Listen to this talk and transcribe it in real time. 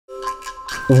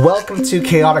Welcome to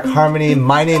Chaotic Harmony.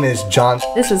 My name is John.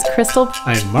 This is Crystal.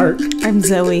 I'm Mark. I'm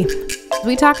Zoe.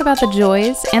 We talk about the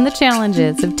joys and the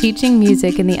challenges of teaching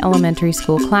music in the elementary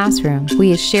school classroom.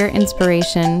 We share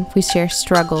inspiration, we share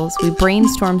struggles, we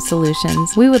brainstorm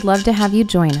solutions. We would love to have you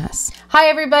join us. Hi,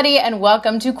 everybody, and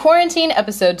welcome to Quarantine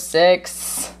Episode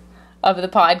 6 of the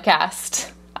podcast.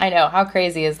 I know, how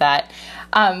crazy is that?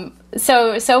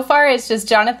 So far it's just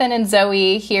Jonathan and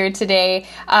Zoe here today.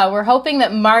 We're hoping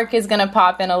that Mark is going to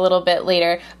pop in a little bit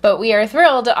later, but we are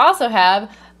thrilled to also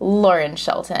have Lauren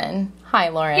Shelton. Hi,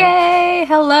 Lauren. Yay!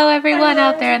 Hello, everyone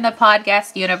out there in the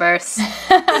podcast universe.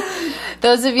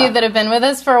 Those of you that have been with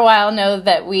us for a while know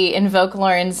that we invoke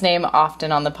Lauren's name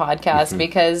often on the podcast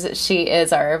because she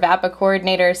is our VAPA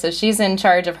coordinator, so she's in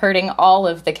charge of herding all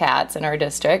of the cats in our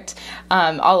district,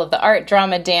 all of the art,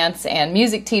 drama, dance, and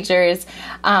music teachers.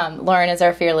 Lauren is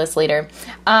our fearless leader.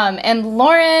 And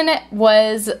Lauren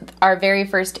was our very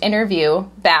first interview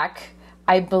back,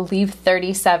 I believe,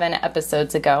 37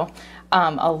 episodes ago.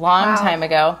 A long time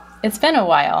ago. It's been a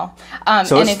while.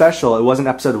 So it's special. It wasn't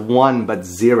episode 1, but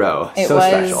 0.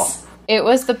 Special. It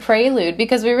was the prelude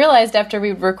because we realized after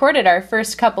we recorded our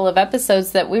first couple of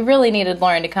episodes that we really needed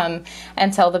Lauren to come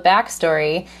and tell the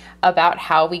backstory about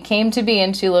how we came to be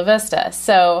in Chula Vista.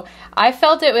 So I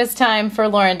felt it was time for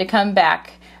Lauren to come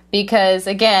back because,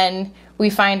 again, we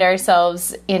find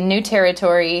ourselves in new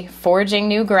territory, forging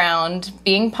new ground,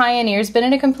 being pioneers, but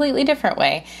in a completely different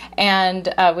way.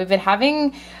 And we've been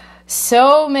having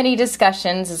so many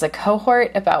discussions as a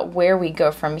cohort about where we go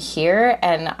from here.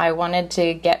 And I wanted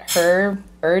to get her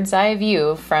bird's eye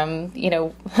view from,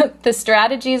 the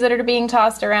strategies that are being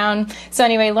tossed around. So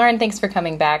anyway, Lauren, thanks for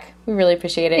coming back. We really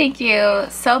appreciate it. Thank you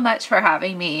so much for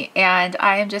having me. And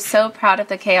I am just so proud of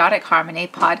the Chaotic Harmony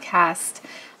podcast.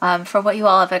 For what you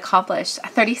all have accomplished.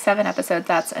 37 episodes,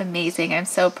 that's amazing. I'm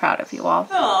so proud of you all.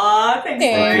 Aw,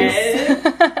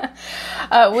 thanks.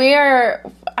 We are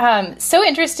so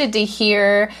interested to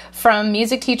hear from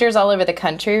music teachers all over the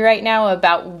country right now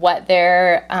about what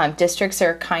their districts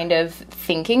are kind of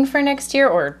thinking for next year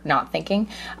or not thinking,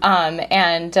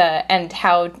 and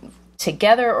how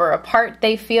together or apart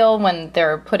they feel when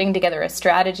they're putting together a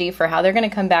strategy for how they're going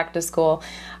to come back to school.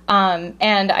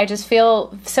 And I just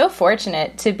feel so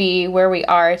fortunate to be where we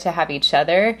are, to have each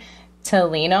other to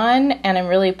lean on. And I'm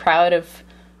really proud of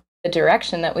the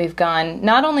direction that we've gone,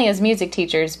 not only as music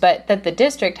teachers, but that the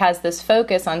district has this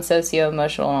focus on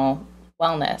socio-emotional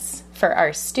wellness for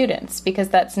our students, because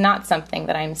that's not something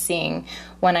that I'm seeing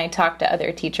when I talk to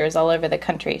other teachers all over the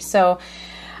country. So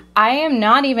I am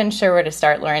not even sure where to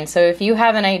start, Lauren. So if you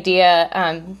have an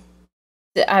idea,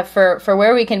 for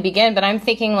where we can begin, but I'm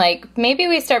thinking maybe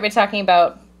we start by talking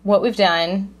about what we've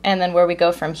done and then where we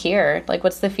go from here.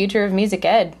 What's the future of music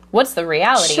ed? What's the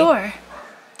reality? Sure.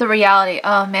 The reality.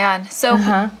 Oh, man. So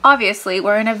obviously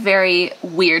we're in a very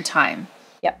weird time.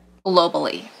 Yep.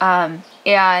 Globally.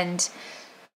 And,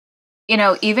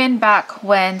 even back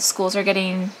when schools are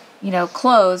getting,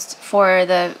 closed for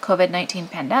the COVID-19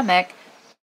 pandemic,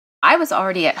 I was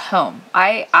already at home.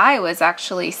 I was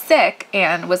actually sick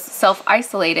and was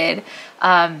self-isolated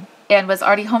and was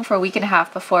already home for a week and a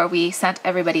half before we sent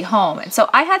everybody home. And so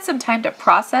I had some time to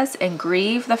process and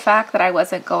grieve the fact that I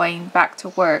wasn't going back to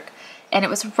work. And it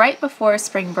was right before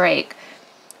spring break.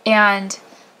 And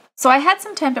so I had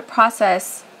some time to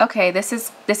process, okay, this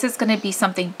is going to be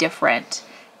something different.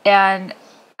 And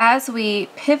as we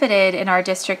pivoted in our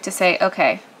district to say,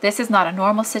 okay, this is not a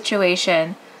normal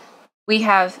situation, we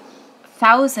have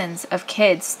thousands of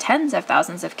kids, tens of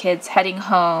thousands of kids heading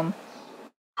home.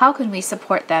 How can we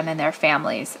support them and their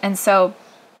families? And so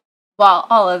while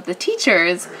all of the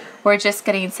teachers were just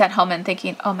getting sent home and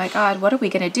thinking, oh my God, what are we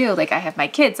going to do? I have my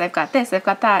kids, I've got this, I've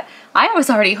got that. I was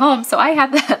already home, so I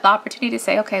had the opportunity to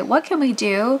say, okay, what can we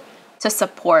do to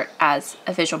support as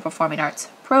a visual performing arts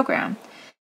program?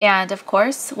 And of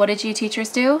course, what did you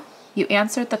teachers do? You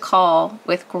answered the call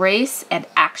with grace and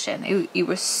action. You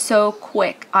were so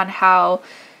quick on how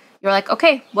you're like,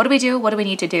 okay, what do we do? What do we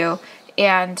need to do?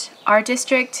 And our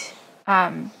district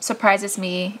surprises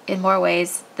me in more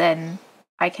ways than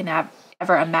I can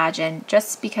ever imagine,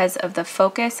 just because of the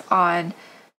focus on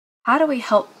how do we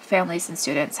help families and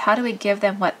students? How do we give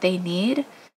them what they need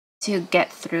to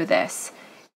get through this?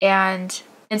 And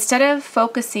instead of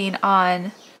focusing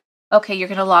on, okay, you're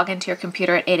going to log into your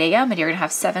computer at 8 a.m. and you're going to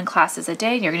have 7 classes a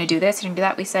day and you're going to do this and you're going to do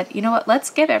that. We said, you know what, let's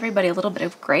give everybody a little bit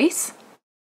of grace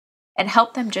and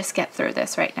help them just get through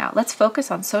this right now. Let's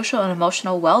focus on social and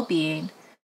emotional well-being,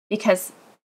 because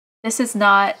this is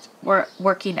not, we're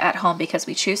working at home because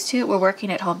we choose to. We're working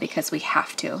at home because we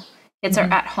have to. Kids are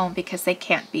at home because they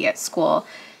can't be at school.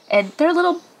 And they're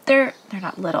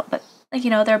not little, but like,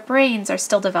 their brains are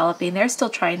still developing. They're still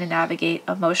trying to navigate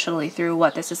emotionally through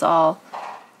what this is all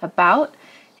about.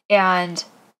 And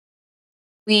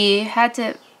we had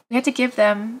to give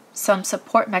them some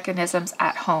support mechanisms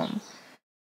at home.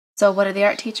 So what did the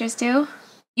art teachers do?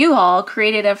 You all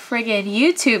created a friggin'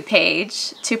 YouTube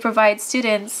page to provide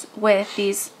students with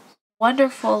these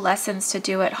wonderful lessons to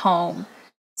do at home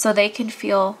so they can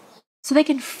feel,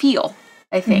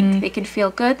 I think. They can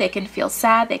feel good, they can feel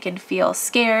sad, they can feel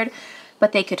scared,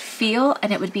 but they could feel,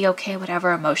 and it would be okay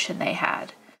whatever emotion they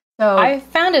had. So I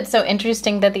found it so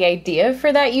interesting that the idea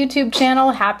for that YouTube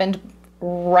channel happened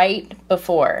right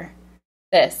before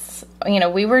this.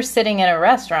 We were sitting in a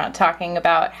restaurant talking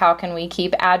about how can we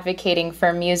keep advocating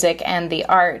for music and the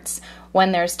arts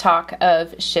when there's talk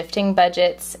of shifting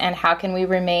budgets, and how can we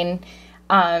remain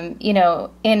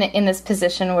in this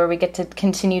position where we get to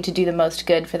continue to do the most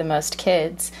good for the most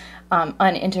kids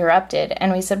uninterrupted.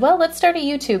 And we said, well, let's start a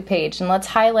YouTube page and let's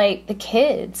highlight the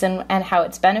kids and how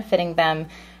it's benefiting them.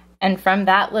 And from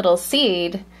that little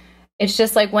seed, it's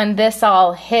just like when this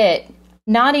all hit,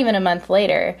 not even a month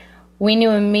later, we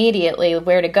knew immediately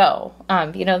where to go.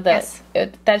 Yes.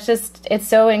 It's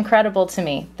so incredible to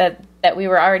me that we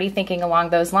were already thinking along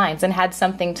those lines and had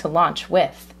something to launch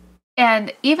with.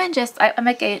 And even just, I'm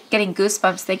getting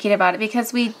goosebumps thinking about it,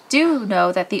 because we do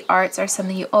know that the arts are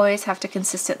something you always have to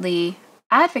consistently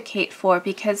advocate for,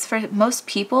 because for most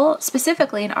people,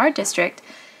 specifically in our district,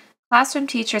 classroom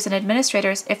teachers and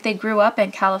administrators, if they grew up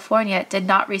in California, did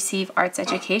not receive arts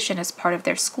education as part of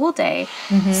their school day.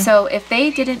 Mm-hmm. So if they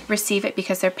didn't receive it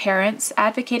because their parents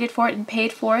advocated for it and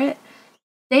paid for it,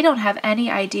 they don't have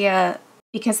any idea,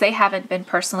 because they haven't been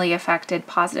personally affected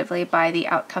positively by the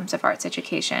outcomes of arts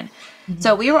education. Mm-hmm.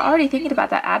 So we were already thinking about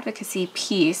that advocacy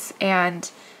piece,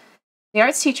 and the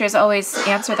arts teachers always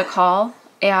answer the call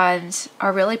and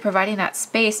are really providing that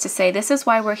space to say, this is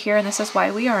why we're here and this is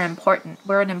why we are important.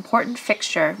 We're an important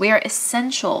fixture. We are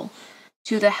essential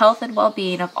to the health and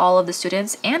well-being of all of the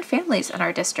students and families in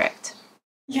our district.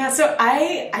 Yeah, so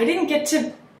I didn't get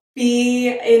to be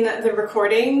in the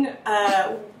recording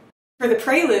for the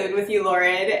prelude with you,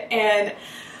 Lauren, and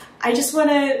I just want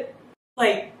to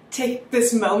take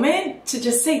this moment to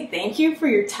just say thank you for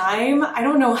your time. I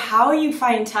don't know how you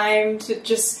find time to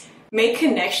just make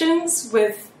connections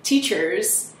with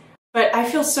teachers, but I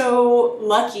feel so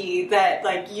lucky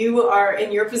that you are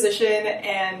in your position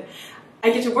and I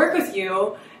get to work with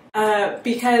you,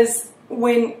 because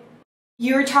when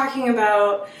you were talking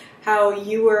about how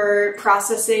you were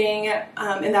processing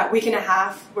in that week and a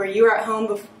half where you were at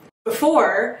home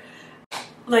before,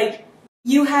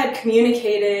 you had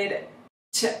communicated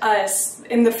to us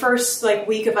in the first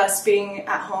week of us being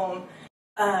at home,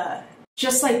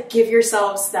 just give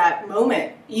yourselves that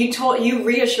moment. You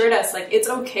reassured us it's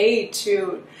okay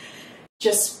to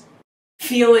just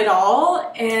feel it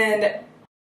all. And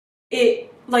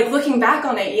it looking back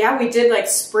on it, yeah, we did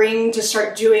spring to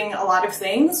start doing a lot of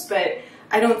things, but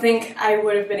I don't think I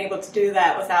would have been able to do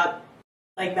that without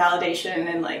validation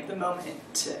and the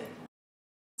moment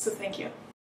so thank you.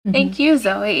 Thank you,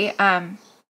 Zoe. I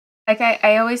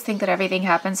always think that everything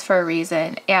happens for a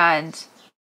reason, and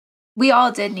we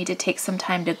all did need to take some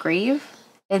time to grieve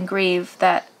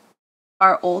that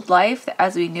our old life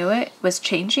as we knew it was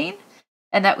changing,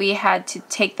 and that we had to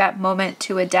take that moment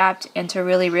to adapt and to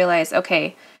really realize,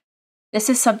 okay, this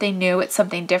is something new, it's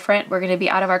something different, we're going to be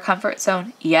out of our comfort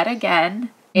zone yet again,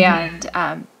 and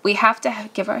we have to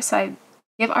give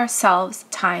ourselves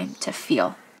time to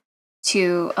feel,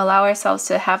 to allow ourselves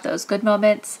to have those good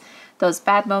moments, those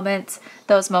bad moments,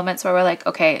 those moments where we're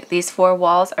okay, these four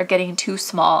walls are getting too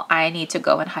small. I need to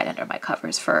go and hide under my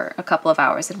covers for a couple of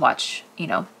hours and watch,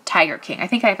 Tiger King. I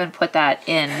think I even put that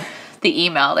in the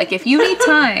email. If you need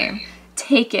time,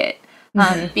 take it,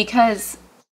 because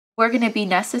we're going to be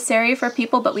necessary for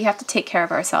people, but we have to take care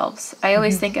of ourselves. I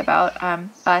always think about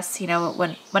us,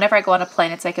 whenever I go on a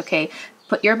plane, it's okay,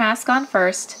 put your mask on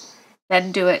first,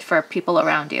 then do it for people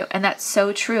around you. And that's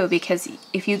so true, because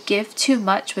if you give too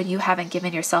much when you haven't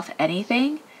given yourself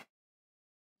anything,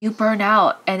 you burn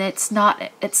out, and it's not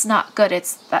good.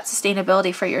 It's that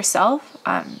sustainability for yourself.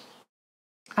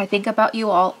 I think about you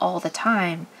all the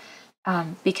time,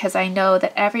 because I know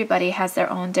that everybody has their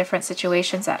own different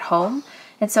situations at home.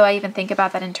 And so I even think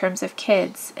about that in terms of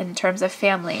kids, in terms of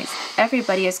families.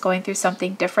 Everybody is going through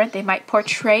something different. They might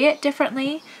portray it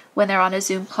differently when they're on a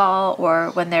Zoom call or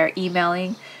when they're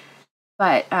emailing.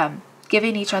 But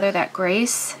giving each other that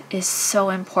grace is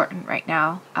so important right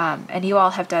now. And you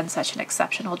all have done such an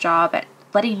exceptional job at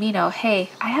letting me know, hey,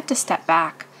 I have to step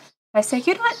back. I say,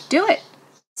 you know what? Do it.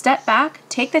 Step back.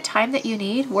 Take the time that you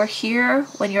need. We're here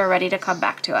when you're ready to come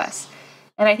back to us.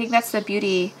 And I think that's the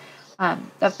beauty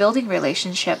of building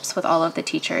relationships with all of the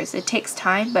teachers. It takes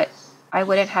time, but I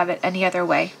wouldn't have it any other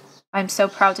way. I'm so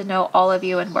proud to know all of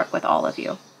you and work with all of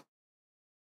you.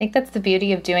 I think that's the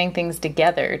beauty of doing things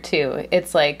together too.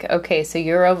 It's like, okay, so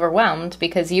you're overwhelmed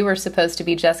because you were supposed to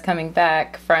be just coming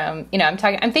back from, I'm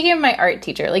thinking of my art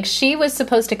teacher. Like, she was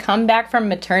supposed to come back from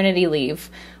maternity leave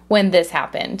when this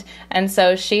happened. And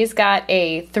so she's got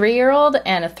a 3-year-old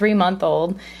and a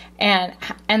 3-month-old, and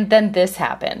then this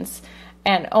happens.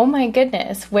 And oh my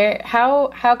goodness,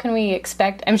 how can we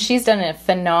expect, she's done a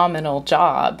phenomenal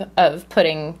job of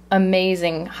putting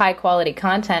amazing high quality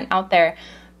content out there,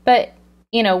 but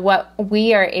what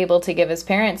we are able to give as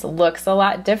parents looks a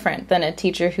lot different than a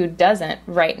teacher who doesn't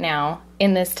right now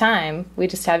in this time. We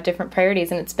just have different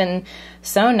priorities. And it's been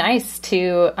so nice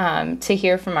to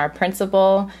hear from our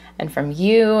principal and from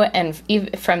you and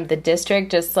even from the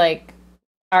district, just like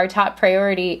our top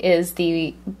priority is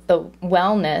the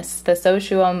wellness, the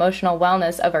socio-emotional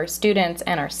wellness of our students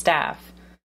and our staff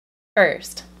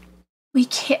first.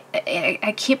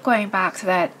 I keep going back to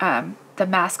that, the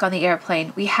mask on the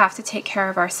airplane. We have to take care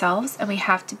of ourselves, and we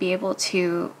have to be able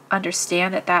to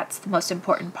understand that that's the most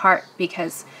important part,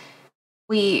 because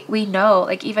we know,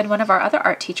 like, even one of our other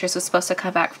art teachers was supposed to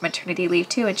come back from maternity leave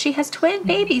too, and she has twin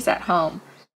babies at home.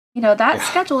 That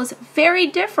schedule is very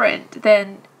different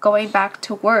than going back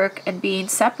to work and being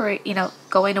separate,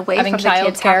 going away having from the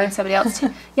kids, having somebody else. The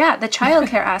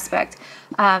childcare aspect.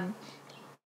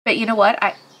 But you know what?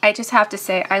 I just have to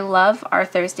say, I love our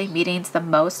Thursday meetings the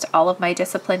most. All of my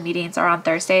discipline meetings are on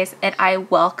Thursdays, and I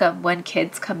welcome when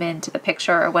kids come into the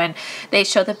picture or when they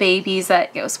show the babies that,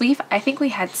 I think we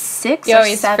had 6 you or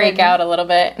 7. You always freak out a little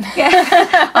bit.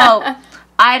 Yeah. Oh,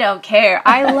 I don't care.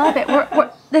 I love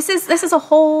it. This is a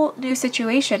whole new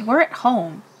situation. We're at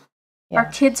home. Yeah. Our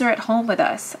kids are at home with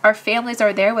us. Our families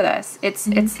are there with us.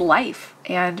 It's life,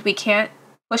 and we can't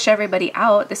push everybody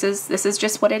out. This is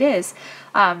just what it is.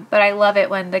 But I love it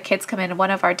when the kids come in.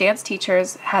 One of our dance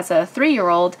teachers has a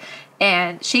 3-year-old,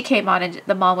 and she came on, and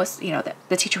the mom was,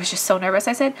 the teacher was just so nervous.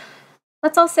 I said,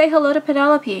 let's all say hello to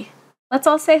Penelope. Let's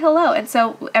all say hello. And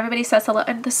so everybody says hello,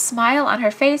 and the smile on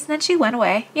her face, and then she went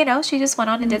away. She just went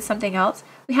on and did something else.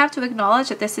 We have to acknowledge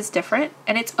that this is different,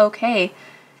 and it's okay.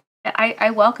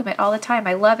 I welcome it all the time.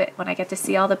 I love it when I get to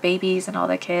see all the babies and all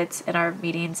the kids in our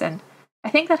meetings, and I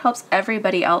think that helps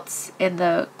everybody else in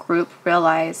the group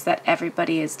realize that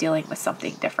everybody is dealing with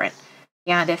something different.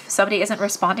 And if somebody isn't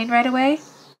responding right away,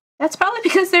 that's probably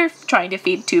because they're trying to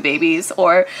feed 2 babies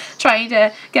or trying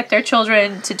to get their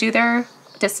children to do their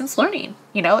distance learning.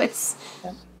 It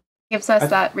gives us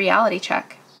that reality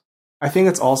check. I think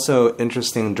it's also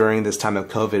interesting during this time of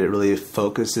COVID, it really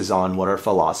focuses on what our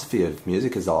philosophy of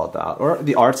music is all about, or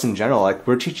the arts in general. Like,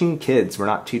 we're teaching kids, we're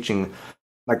not teaching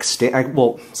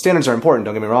standards are important,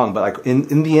 don't get me wrong, but like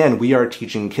in the end, we are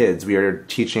teaching kids. We are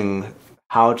teaching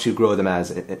how to grow them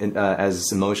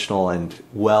as emotional and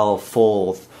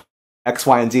full X,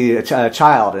 Y, and Z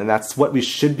child, and that's what we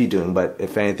should be doing. But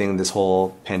if anything, this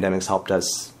whole pandemic's helped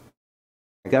us,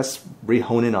 I guess,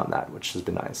 re-hone in on that, which has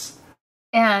been nice.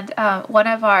 And one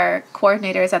of our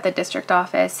coordinators at the district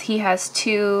office, he has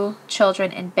 2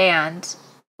 children in band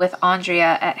with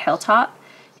Andrea at Hilltop.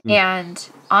 And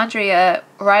Andrea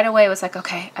right away was like,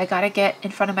 okay, I got to get in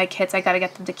front of my kids. I got to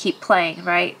get them to keep playing,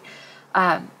 right?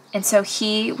 And so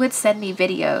he would send me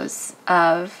videos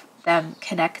of them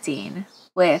connecting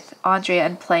with Andrea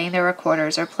and playing their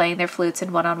recorders or playing their flutes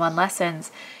in one-on-one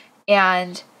lessons.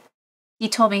 And he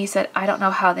told me, he said, I don't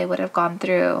know how they would have gone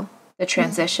through the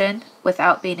transition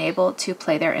without being able to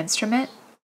play their instrument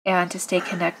and to stay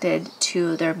connected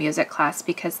to their music class,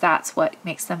 because that's what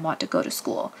makes them want to go to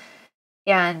school.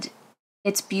 And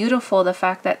it's beautiful, the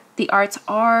fact that the arts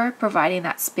are providing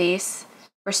that space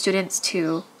for students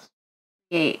to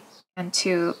create and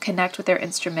to connect with their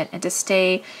instrument and to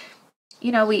stay.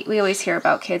 We always hear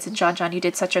about kids, and John, you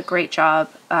did such a great job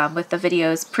with the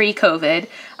videos pre-COVID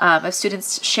of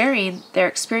students sharing their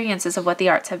experiences of what the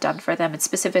arts have done for them, and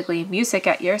specifically music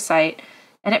at your site.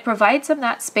 And it provides them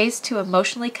that space to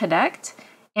emotionally connect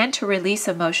and to release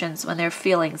emotions when they're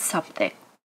feeling something.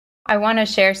 I want to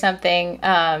share something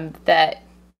that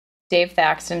Dave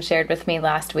Thaxton shared with me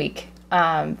last week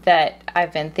that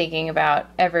I've been thinking about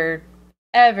ever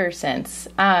since.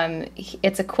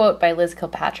 It's a quote by Liz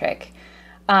Kilpatrick.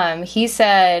 He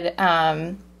said,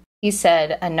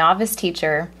 a novice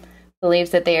teacher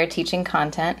believes that they are teaching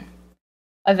content.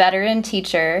 A veteran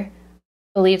teacher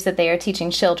believes that they are teaching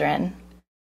children.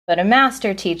 But a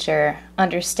master teacher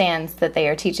understands that they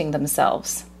are teaching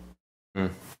themselves.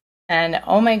 And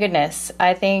oh my goodness,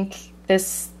 I think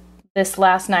this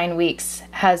last 9 weeks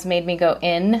has made me go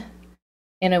in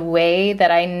in a way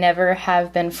that I never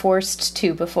have been forced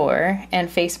to before, and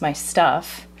face my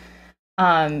stuff,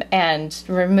 and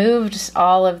removed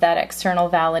all of that external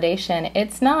validation.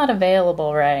 It's not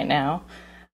available right now.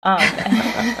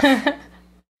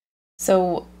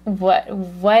 So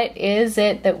what is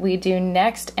it that we do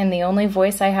next? And the only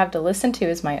voice I have to listen to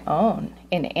is my own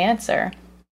in answer.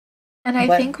 And I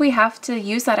think we have to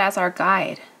use that as our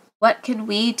guide. What can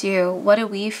we do? What do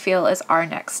we feel is our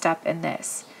next step in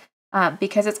this?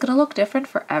 Because it's going to look different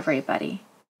for everybody.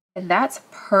 And that's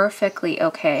perfectly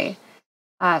okay.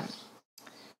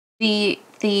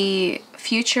 The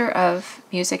future of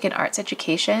music and arts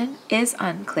education is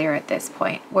unclear at this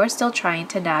point. We're still trying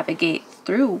to navigate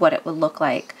through what it would look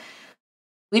like.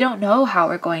 We don't know how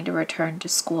we're going to return to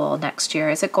school next year.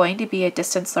 Is it going to be a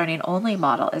distance learning only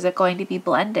model? Is it going to be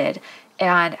blended?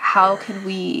 And how can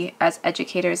we, as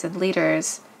educators and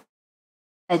leaders,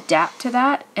 adapt to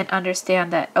that and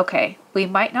understand that, okay, we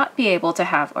might not be able to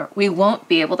have, or we won't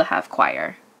be able to have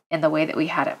choir in the way that we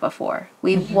had it before.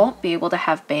 We won't be able to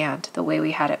have band the way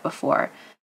we had it before.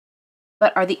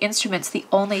 But are the instruments the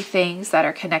only things that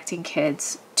are connecting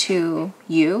kids to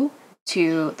you,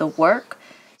 to the work?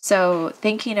 So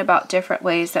thinking about different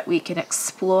ways that we can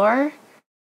explore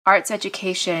arts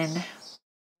education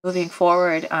moving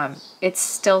forward, it's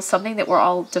still something that we're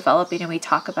all developing and we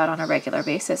talk about on a regular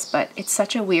basis, but it's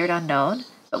such a weird unknown.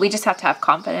 But we just have to have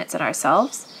confidence in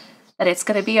ourselves that it's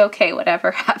going to be okay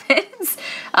whatever happens.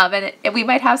 And we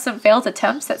might have some failed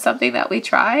attempts at something that we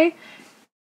try,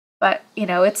 but you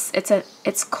know, it's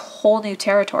whole new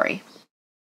territory.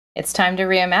 It's time to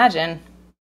reimagine.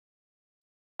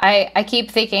 I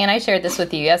keep thinking, and I shared this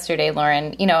with you yesterday,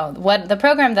 Lauren, you know, what the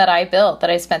program that I built,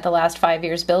 that I spent the last 5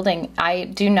 years building, I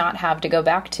do not have to go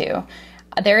back to.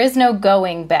 There is no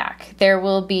going back. There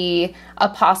will be a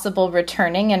possible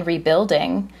returning and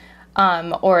rebuilding,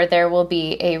 or there will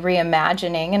be a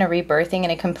reimagining and a rebirthing in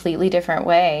a completely different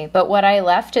way. But what I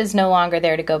left is no longer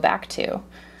there to go back to.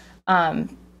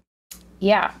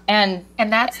 Yeah. And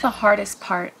that's the hardest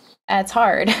part. It's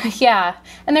hard. Yeah.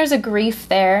 And there's a grief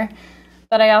there.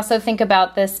 But I also think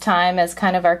about this time as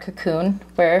kind of our cocoon,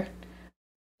 where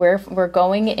we're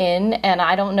going in, and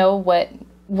I don't know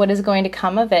what is going to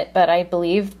come of it, but I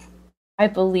believe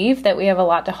that we have a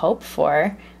lot to hope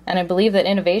for, and I believe that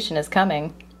innovation is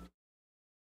coming.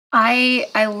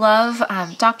 I love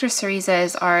Dr. Cereza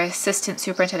is our assistant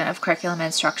superintendent of curriculum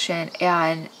instruction,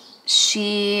 and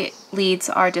she leads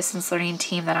our distance learning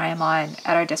team that I am on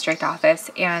at our district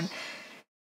office. And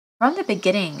from the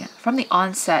beginning, from the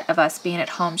onset of us being at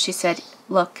home, she said,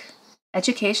 look,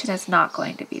 education is not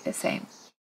going to be the same.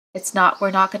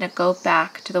 We're not going to go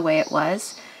back to the way it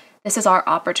was. This is our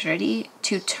opportunity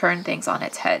to turn things on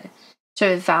its head, to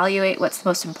evaluate what's the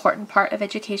most important part of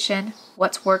education,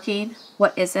 what's working,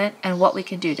 what isn't, and what we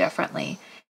can do differently.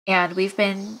 And we've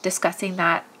been discussing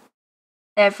that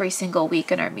every single week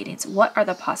in our meetings. What are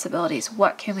the possibilities?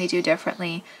 What can we do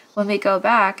differently? When we go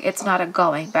back, it's not a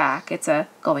going back, it's a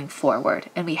going forward.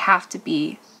 And we have to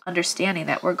be understanding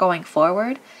that we're going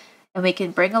forward and we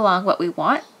can bring along what we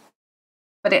want,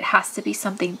 but it has to be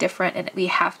something different, and we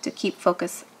have to keep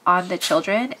focus on the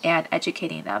children and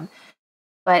educating them.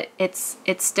 But it's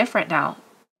different now.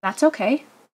 That's okay.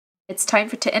 It's time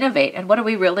to innovate. And what are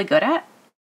we really good at?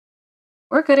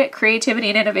 We're good at creativity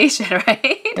and innovation,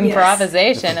 right?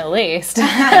 Improvisation, at least.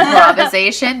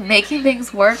 Improvisation, making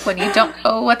things work when you don't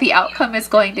know what the outcome is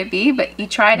going to be, but you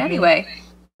try it anyway.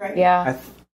 Right. Yeah.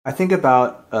 I think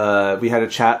about, we had a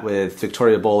chat with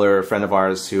Victoria Bowler, a friend of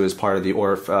ours who is part of the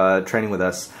ORF training with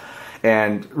us,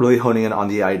 and really honing in on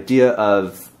the idea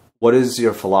of what is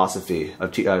your philosophy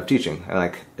of teaching. And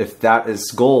like, if that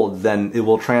is gold, then it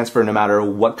will transfer no matter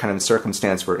what kind of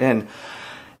circumstance we're in.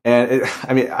 And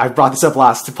I brought this up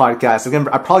last podcast. I'm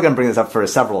probably going to bring this up for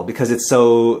several because it's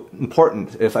so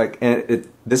important.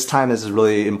 This time is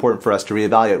really important for us to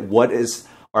reevaluate what is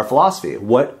our philosophy.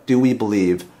 What do we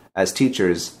believe as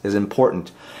teachers is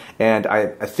important? And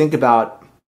I think about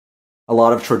a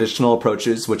lot of traditional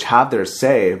approaches which have their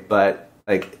say, but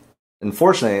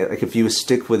unfortunately, if you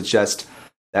stick with just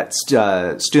that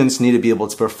students need to be able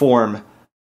to perform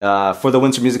for the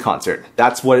Winter Music Concert,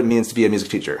 that's what it means to be a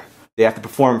music teacher. They have to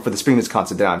perform for the Spring Music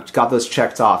Concert. Down, got those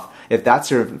checked off. If that's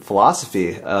your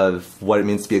philosophy of what it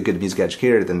means to be a good music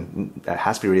educator, then that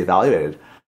has to be reevaluated.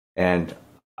 And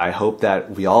I hope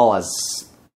that we all, as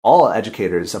all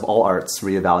educators of all arts,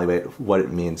 reevaluate what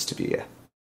it means to be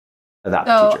that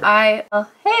teacher.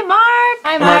 Hey, Mark!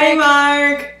 Hi,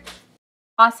 Mark!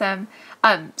 Awesome.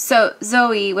 So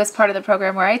Zoe was part of the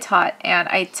program where I taught, and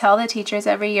I tell the teachers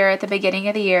every year at the beginning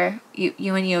of the year,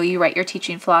 you write your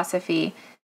teaching philosophy.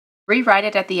 Rewrite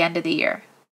it at the end of the year.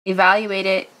 evaluate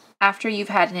it after you've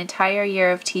had an entire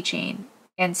year of teaching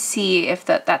and see if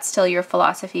that's still your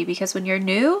philosophy. Because when you're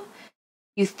new,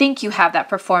 you think you have that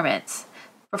performance.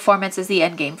 Performance is the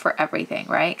end game for everything,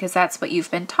 right? Because that's what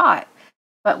you've been taught.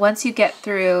 But once you get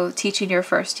through teaching your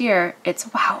first year,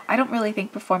 it's, wow, I don't really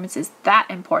think performance is that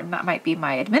important. That might be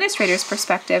my administrator's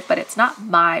perspective, but it's not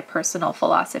my personal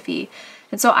philosophy.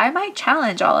 And so I might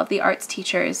challenge all of the arts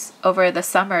teachers over the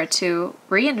summer to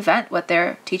reinvent what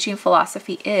their teaching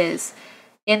philosophy is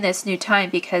in this new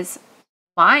time, because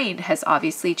mine has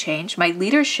obviously changed. My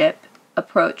leadership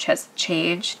approach has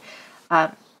changed.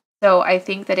 So I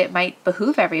think that it might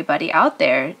behoove everybody out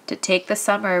there to take the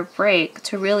summer break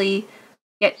to really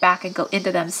get back and go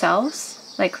into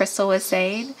themselves, like Crystal was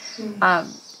saying,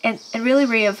 and really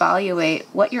reevaluate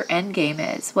what your end game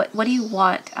is. What do you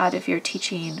want out of your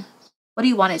teaching? What do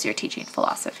you want as your teaching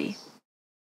philosophy?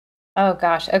 Oh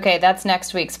gosh. Okay, that's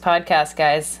next week's podcast,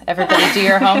 guys. Everybody do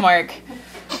your homework.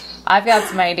 I've got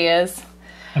some ideas.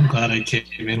 I'm glad I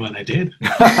came in when I did.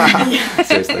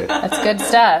 Seriously. That's good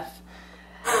stuff.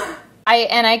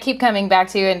 I keep coming back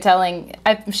to you and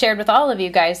I've shared with all of you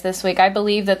guys this week, I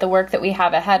believe that the work that we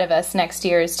have ahead of us next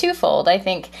year is twofold. I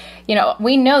think,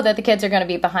 we know that the kids are going to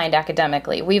be behind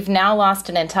academically. We've now lost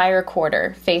an entire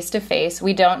quarter face to face.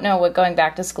 We don't know what going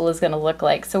back to school is going to look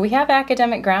like. So we have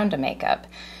academic ground to make up.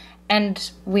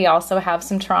 And we also have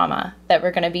some trauma that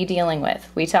we're going to be dealing with.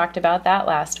 We talked about that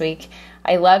last week.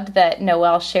 I loved that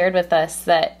Noelle shared with us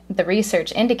that the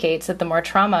research indicates that the more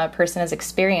trauma a person has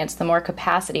experienced, the more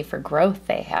capacity for growth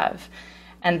they have.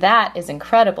 And that is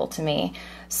incredible to me.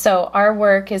 So our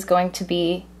work is going to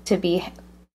be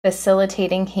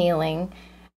facilitating healing,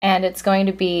 and it's going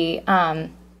to be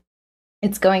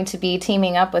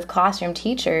teaming up with classroom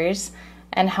teachers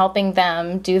and helping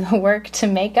them do the work to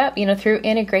make up, through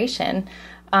integration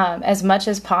as much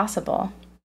as possible.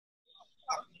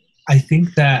 I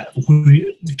think that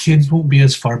the kids won't be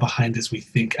as far behind as we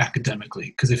think academically.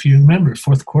 Because if you remember,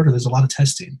 fourth quarter, there's a lot of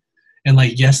testing. And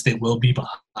yes, they will be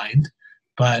behind,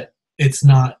 but it's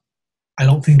not, I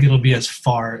don't think it'll be as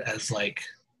far as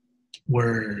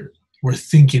we're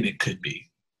thinking it could be.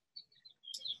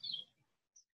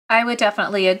 I would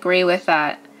definitely agree with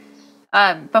that.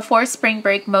 Before spring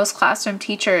break, most classroom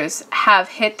teachers have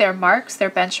hit their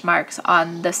benchmarks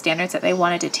on the standards that they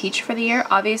wanted to teach for the year.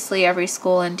 Obviously, every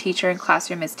school and teacher and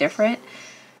classroom is different.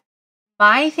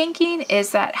 My thinking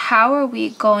is that how are we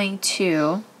going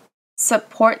to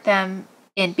support them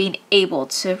in being able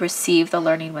to receive the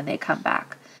learning when they come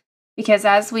back? Because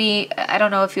I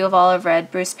don't know if you have all have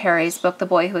read Bruce Perry's book, The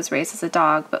Boy Who Was Raised as a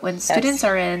Dog, but when students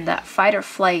are in that fight or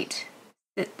flight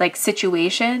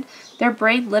situation, their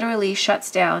brain literally shuts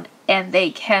down and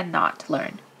they cannot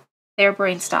learn. Their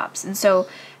brain stops. And so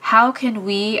how can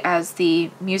we, as the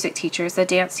music teachers, the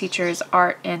dance teachers,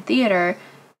 art and theater,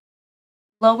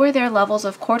 lower their levels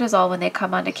of cortisol when they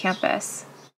come onto campus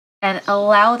and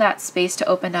allow that space to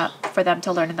open up for them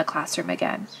to learn in the classroom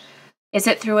again? Is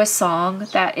it through a song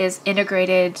that is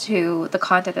integrated to the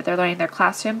content that they're learning in their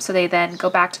classroom, so they then go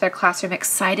back to their classroom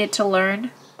excited to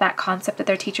learn that concept that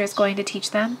their teacher is going to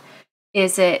teach them?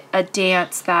 Is it a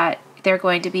dance that they're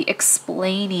going to be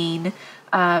explaining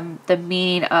the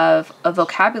meaning of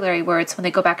vocabulary words when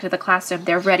they go back into the classroom?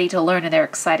 They're ready to learn and they're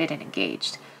excited and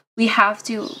engaged. We have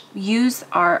to use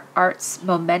our arts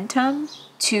momentum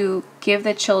to give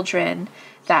the children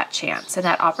that chance and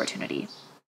that opportunity.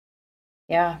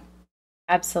 Yeah,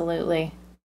 absolutely.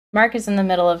 Marc is in the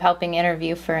middle of helping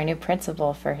interview for a new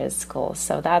principal for his school,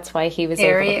 so that's why he was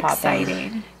able to pop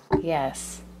in.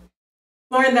 Yes.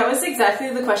 Lauren, that was exactly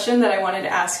the question that I wanted to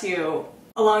ask you,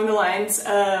 along the lines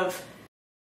of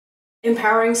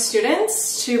empowering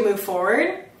students to move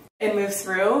forward and move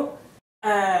through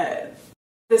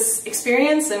this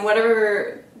experience and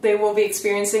whatever they will be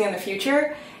experiencing in the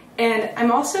future. And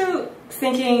I'm also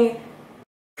thinking,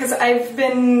 because I've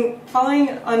been following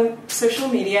on social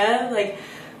media,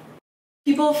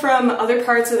 people from other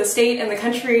parts of the state and the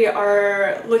country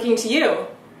are looking to you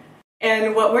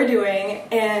and what we're doing.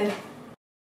 And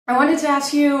I wanted to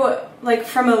ask you,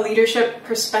 from a leadership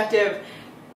perspective,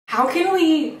 how can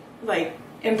we,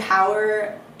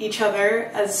 empower each other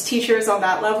as teachers on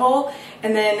that level?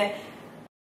 And then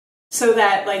so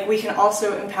that, we can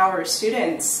also empower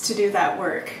students to do that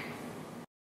work?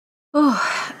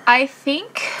 Oh, I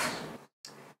think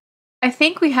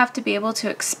we have to be able to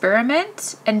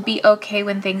experiment and be okay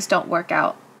when things don't work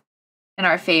out in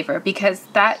our favor, because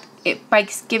by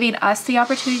giving us the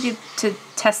opportunity to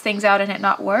test things out and it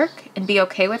not work and be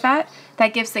okay with that,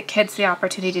 that gives the kids the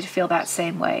opportunity to feel that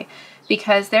same way,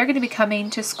 because they're going to be coming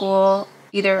to school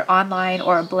either online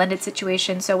or a blended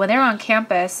situation. So when they're on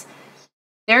campus,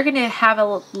 they're going to have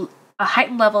a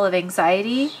heightened level of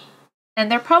anxiety, and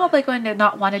they're probably going to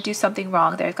not want to do something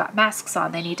wrong. They've got masks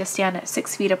on. They need to stand at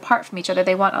 6 feet apart from each other.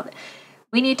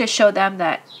 We need to show them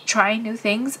that trying new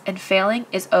things and failing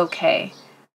is okay,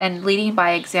 and leading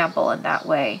by example in that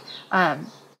way. And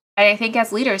I think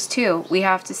as leaders too, we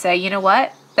have to say, you know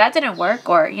what, that didn't work,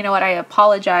 or you know what, I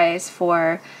apologize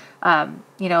for,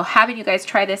 having you guys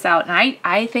try this out. And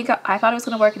I think I thought it was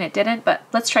going to work and it didn't, but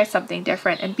let's try something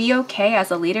different, and be okay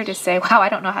as a leader to say, wow, I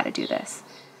don't know how to do this.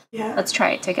 Yeah. Let's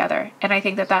try it together. And I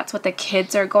think that that's what the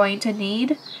kids are going to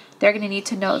need. They're going to need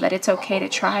to know that it's okay to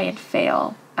try and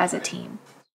fail as a team.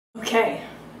 Okay.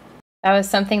 That was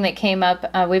something that came up.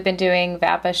 We've been doing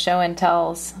VAPA show and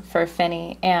tells for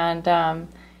Finney, and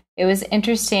it was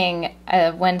interesting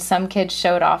when some kids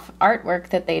showed off artwork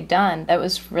that they'd done. That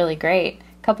was really great.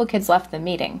 A couple kids left the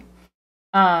meeting.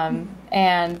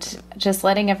 And just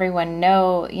letting everyone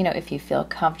know, if you feel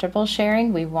comfortable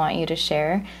sharing, we want you to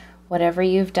share. Whatever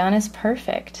you've done is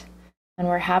perfect, and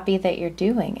we're happy that you're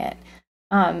doing it.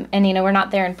 And, we're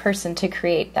not there in person to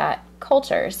create that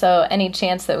culture. So any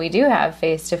chance that we do have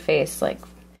face-to-face, like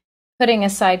putting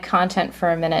aside content for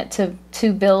a minute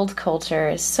to build culture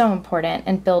is so important,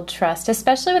 and build trust,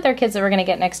 especially with our kids that we're going to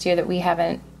get next year that we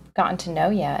haven't gotten to know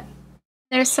yet.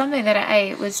 There's something that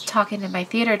I was talking to my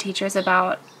theater teachers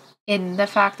about, in the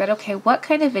fact that, okay, what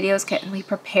kind of videos can we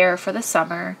prepare for the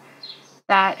summer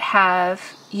that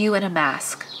have you in a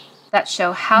mask, that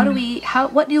show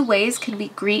what new ways can we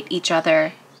greet each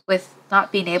other with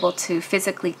not being able to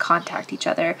physically contact each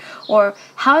other? Or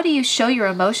how do you show your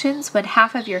emotions when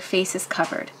half of your face is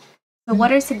covered? So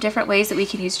what are some different ways that we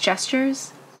can use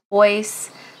gestures, voice,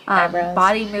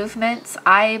 body movements?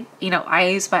 I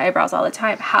use my eyebrows all the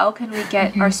time. How can we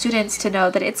get our students to know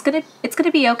that it's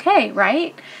gonna be okay,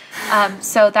 right?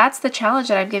 So that's the challenge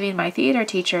that I'm giving my theater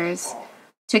teachers,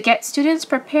 to get students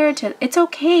prepared to, it's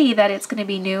okay that it's going to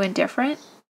be new and different,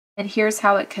 and here's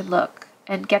how it could look,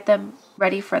 and get them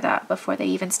ready for that before they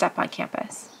even step on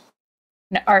campus.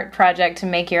 An art project to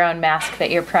make your own mask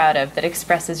that you're proud of, that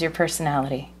expresses your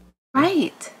personality.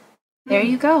 Right. There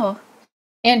you go.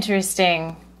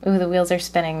 Interesting. Ooh, the wheels are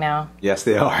spinning now. Yes,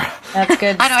 they are. That's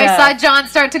good I know, stuff. I saw John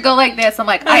start to go like this. I'm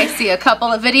like, I see a couple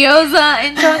of videos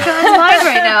in John's mind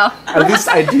right now. At least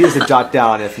ideas to jot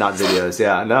down, if not videos.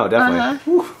 Yeah, no,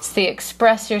 definitely. It's the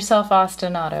express yourself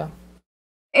ostinato.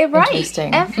 Right.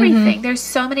 Interesting. Everything. There's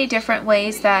so many different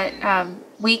ways that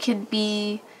we can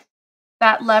be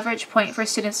that leverage point for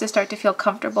students to start to feel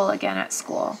comfortable again at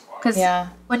school. Because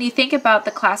when you think about the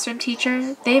classroom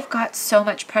teacher, they've got so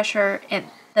much pressure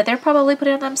that they're probably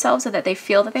putting on themselves, and that they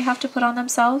feel that they have to put on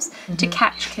themselves to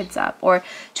catch kids up, or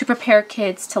to prepare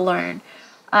kids to learn.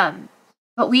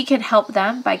 But we can help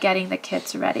them by getting the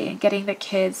kids ready and getting the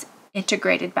kids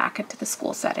integrated back into the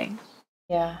school setting.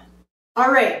 Yeah.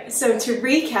 All right. So to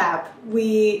recap,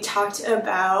 we talked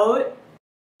about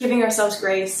giving ourselves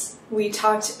grace. We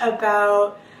talked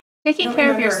about taking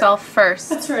care of yourself first.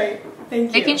 That's right.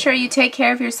 Thank you. Making sure you take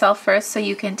care of yourself first so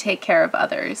you can take care of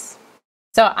others.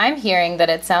 So I'm hearing that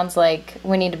it sounds like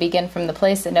we need to begin from the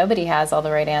place that nobody has all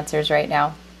the right answers right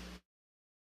now.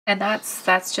 And that's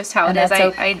just how it is.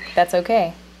 That's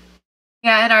okay.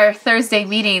 Yeah, in our Thursday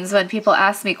meetings, when people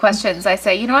ask me questions, I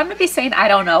say, I'm going to be saying I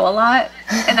don't know a lot.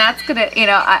 And that's going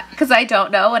to, because I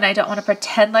don't know, and I don't want to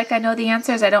pretend like I know the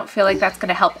answers. I don't feel like that's going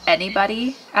to help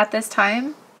anybody at this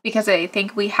time, because I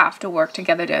think we have to work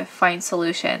together to find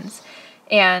solutions.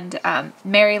 And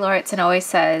Mary Lauritsen always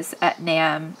says at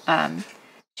NAM,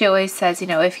 she always says,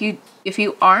 if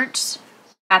you aren't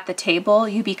at the table,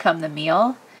 you become the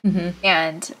meal.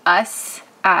 And us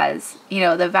as,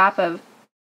 the VAPA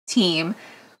team,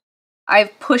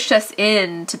 I've pushed us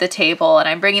into the table, and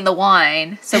I'm bringing the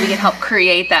wine so we can help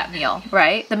create that meal,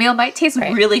 right? The meal might taste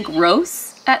really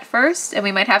gross at first, and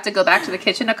we might have to go back to the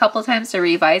kitchen a couple of times to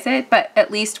revise it, but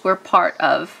at least we're part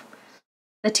of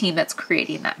the team that's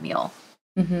creating that meal.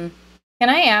 Can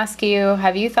I ask you,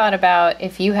 have you thought about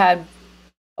if you had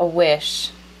a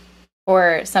wish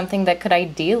or something that could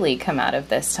ideally come out of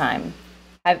this time?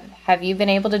 Have you been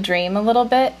able to dream a little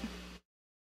bit?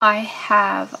 I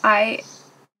have.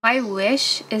 My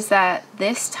wish is that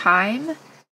this time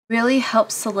really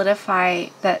helps solidify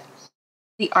that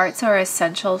the arts are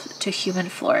essential to human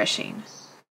flourishing.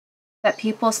 That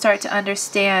people start to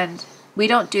understand we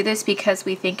don't do this because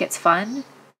we think it's fun.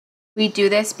 We do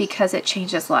this because it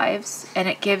changes lives, and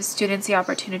it gives students the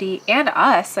opportunity, and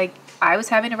us. Like, I was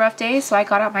having a rough day, so I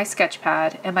got out my sketch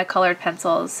pad and my colored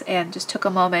pencils and just took a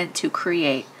moment to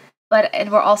create.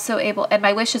 And we're also able, and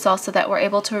my wish is also that we're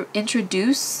able to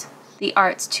introduce the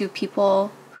arts to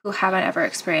people who haven't ever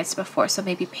experienced before. So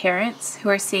maybe parents who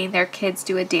are seeing their kids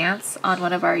do a dance on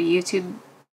one of our YouTube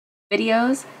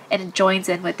videos and it joins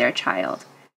in with their child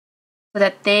so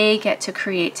that they get to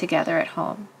create together at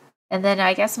home. And then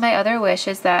I guess my other wish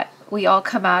is that we all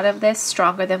come out of this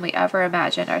stronger than we ever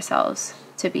imagined ourselves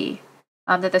to be.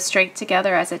 That the strength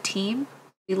together as a team,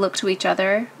 we look to each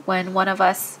other when one of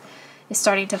us is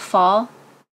starting to fall,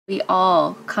 we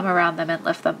all come around them and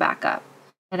lift them back up.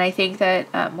 And I think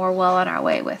that we're well on our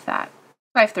way with that.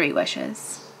 I have 3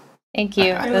 wishes. Thank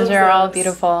you. Those are all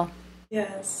beautiful.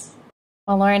 Yes.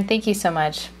 Well, Lauren, thank you so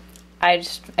much. I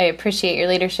appreciate your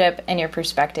leadership and your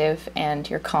perspective and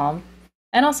your calm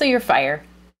and also your fire.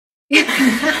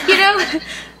 It's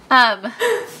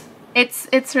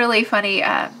really funny.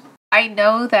 I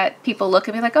know that people look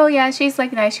at me like, oh yeah, she's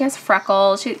like nice. She has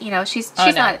freckles. She's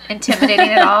not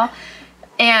intimidating at all.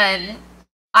 And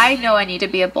I know I need to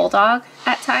be a bulldog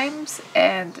at times,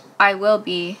 and I will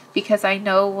be, because I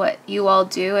know what you all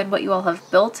do and what you all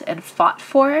have built and fought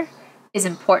for is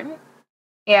important.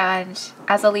 And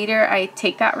as a leader, I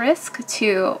take that risk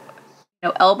to,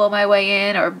 elbow my way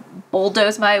in or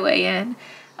bulldoze my way in.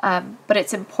 But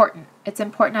it's important. It's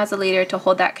important as a leader to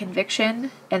hold that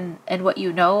conviction and what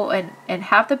you know and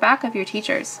have the back of your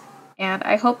teachers. And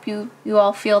I hope you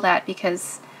all feel that,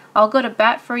 because I'll go to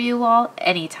bat for you all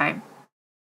anytime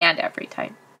and every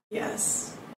time.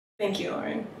 Yes. Thank you,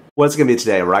 Lauren. What's going to be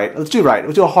today, right? Let's do right.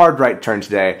 Let's do a hard right turn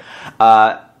today.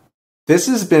 This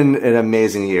has been an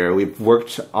amazing year. We've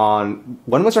worked on,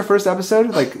 when was our first episode?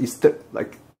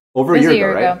 Over a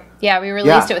year ago, right? Yeah, we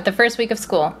released it with the first week of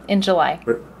school in July.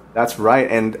 That's right.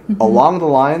 And along the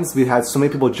lines, we've had so many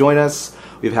people join us.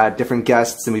 We've had different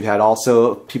guests, and we've had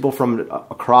also people from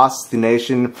across the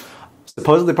nation,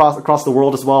 supposedly across the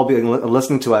world as well, being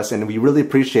listening to us, and we really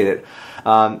appreciate it.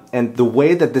 And the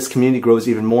way that this community grows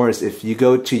even more is if you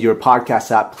go to your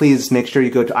podcast app, please make sure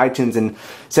you go to iTunes and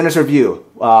send us a review.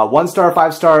 1 star,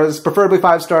 5 stars, preferably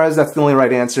 5 stars. That's the only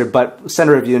right answer, but send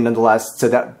a review nonetheless so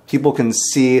that people can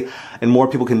see and more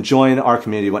people can join our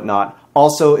community and whatnot.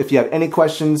 Also, if you have any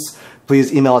questions,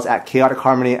 please email us at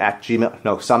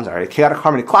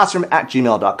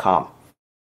chaoticharmonyclassroom@gmail.com.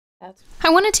 I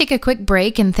want to take a quick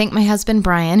break and thank my husband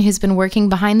Bryan, who's been working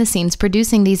behind the scenes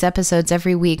producing these episodes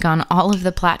every week on all of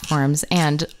the platforms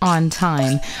and on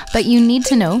time. But you need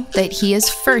to know that he is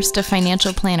first a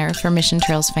financial planner for Mission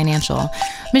Trails Financial.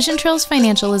 Mission Trails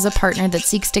Financial is a partner that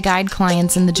seeks to guide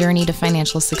clients in the journey to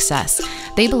financial success.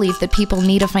 They believe that people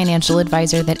need a financial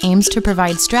advisor that aims to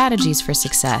provide strategies for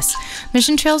success.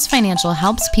 Mission Trails Financial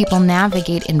helps people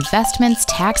navigate investments,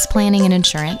 tax planning, and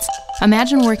insurance.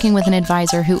 Imagine working with an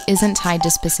advisor who isn't tied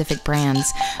to specific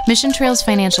brands. Mission Trails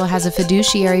Financial has a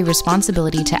fiduciary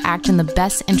responsibility to act in the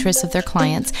best interests of their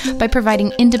clients by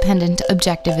providing independent,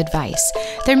 objective advice.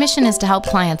 Their mission is to help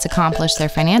clients accomplish their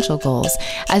financial goals.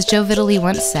 As Joe Vitale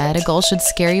once said, a goal should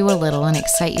scare you a little and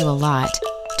excite you a lot.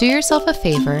 Do yourself a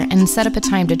favor and set up a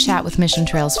time to chat with Mission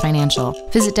Trails Financial.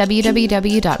 Visit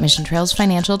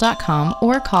www.missiontrailsfinancial.com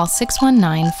or call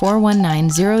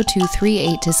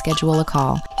 619-419-0238 to schedule a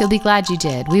call. You'll be glad you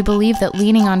did. We believe that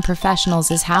leaning on professionals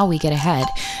is how we get ahead.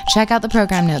 Check out the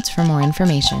program notes for more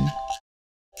information.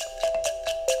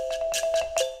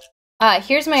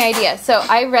 Here's my idea. So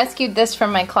I rescued this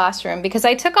from my classroom because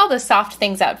I took all the soft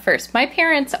things out first. My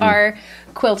parents are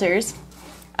quilters.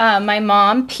 My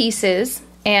mom pieces.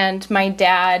 And my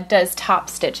dad does top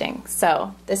stitching.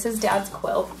 So this is Dad's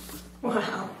quilt.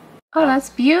 Wow. Oh,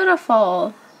 that's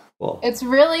beautiful. Cool. It's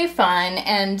really fun,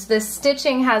 and the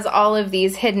stitching has all of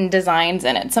these hidden designs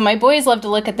in it. So my boys love to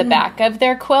look at the back of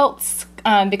their quilts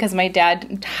because my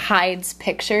dad hides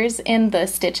pictures in the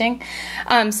stitching.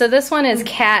 So this one is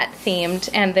cat themed,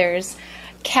 and there's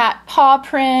cat paw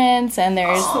prints, and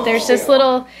there's just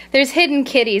there's hidden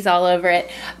kitties all over it.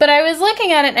 But I was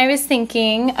looking at it and I was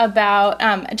thinking about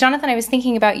Jonathan, I was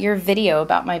thinking about your video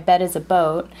about my bed is a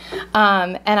boat,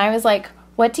 and I was like,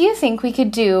 what do you think we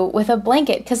could do with a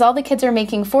blanket? Because all the kids are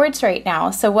making forts right now,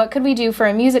 so what could we do for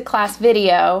a music class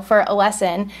video for a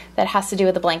lesson that has to do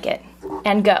with a blanket?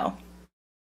 And go.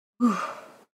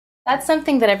 That's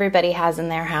something that everybody has in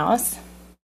their house.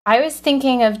 I was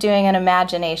thinking of doing an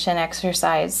imagination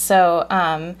exercise. So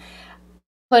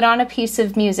put on a piece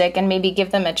of music and maybe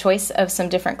give them a choice of some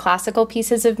different classical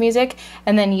pieces of music,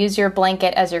 and then use your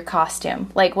blanket as your costume.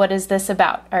 Like, what is this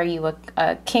about? Are you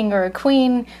a king or a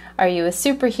queen? Are you a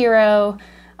superhero?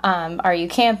 Are you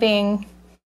camping?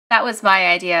 That was my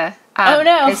idea. Oh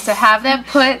no. Is to have them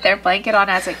put their blanket on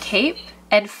as a cape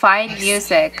and find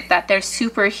music that their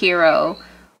superhero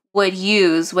would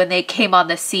use when they came on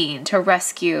the scene to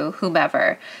rescue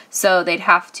whomever. So they'd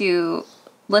have to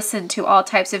listen to all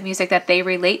types of music that they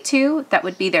relate to. That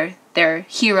would be their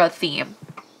hero theme.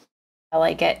 I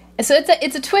like it. So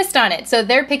it's a twist on it. So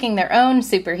they're picking their own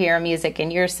superhero music in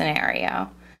your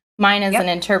scenario. Mine is an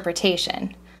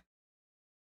interpretation.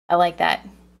 I like that.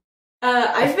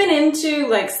 I've been into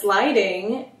like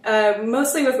sliding,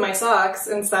 mostly with my socks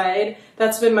inside.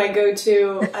 That's been my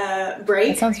go-to break.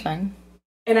 That sounds fun.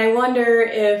 And I wonder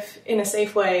if, in a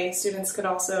safe way, students could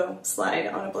also slide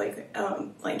on a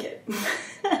blanket.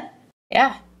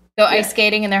 Yeah. Go ice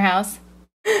skating in their house.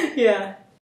 Yeah.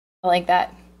 I like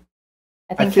that.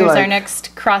 I think here's our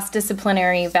next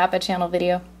cross-disciplinary VAPA channel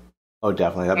video. Oh,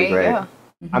 definitely. That'd be great.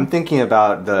 Mm-hmm. I'm thinking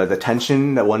about the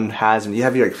tension that one has when you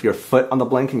have your foot on the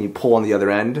blanket and you pull on the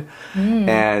other end.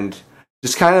 And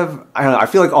just kind of, I don't know, I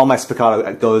feel like all my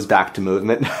spiccato goes back to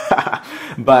movement.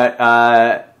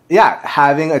 But yeah,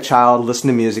 having a child listen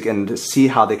to music and see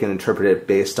how they can interpret it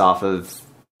based off of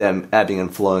them ebbing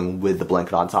and flowing with the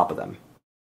blanket on top of them.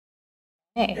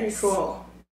 Nice. Very cool.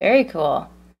 Very cool.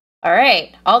 All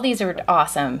right. All these are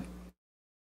awesome.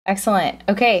 Excellent.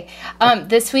 Okay.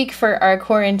 This week for our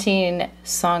quarantine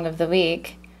song of the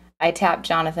week, I tapped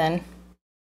Jonathan.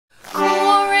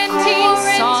 Quarantine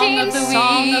song of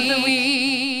the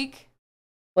week.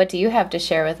 What do you have to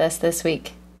share with us this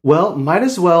week? Well, might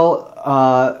as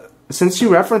well, since you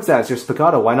referenced that as your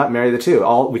spiccato, why not marry the two?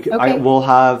 We'll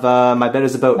have My Bed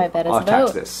is a Boat. My Bed is a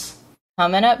Boat. This.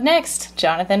 Coming up next,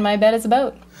 Jonathan, My Bed is a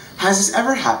Boat. Has this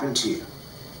ever happened to you?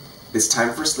 It's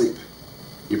time for sleep.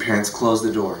 Your parents close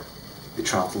the door. They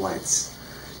turn off the lights.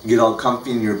 You get all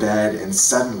comfy in your bed, and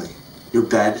suddenly, your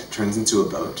bed turns into a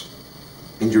boat.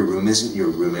 And your room isn't your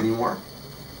room anymore.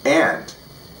 And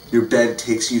your bed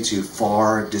takes you to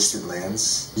far distant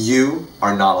lands. You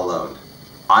are not alone.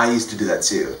 I used to do that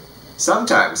too.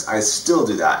 Sometimes I still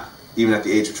do that, even at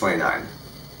the age of 29.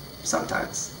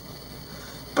 Sometimes.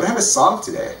 But I have a song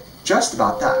today, just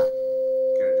about that.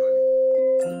 Care to join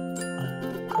me?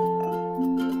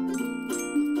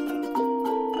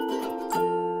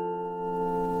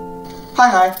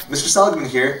 Hi, Mr. Seligman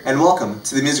here, and welcome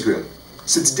to the Music Room.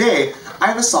 So today, I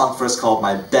have a song for us called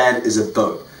My Bed is a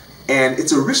Boat. And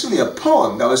it's originally a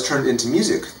poem that was turned into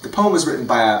music. The poem was written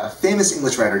by a famous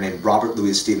English writer named Robert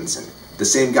Louis Stevenson, the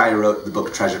same guy who wrote the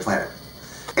book Treasure Planet.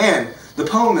 And the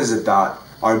poem is about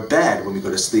our bed when we go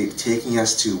to sleep, taking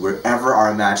us to wherever our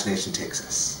imagination takes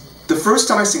us. The first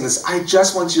time I sing this, I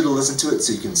just want you to listen to it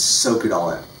so you can soak it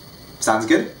all in. Sounds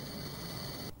good?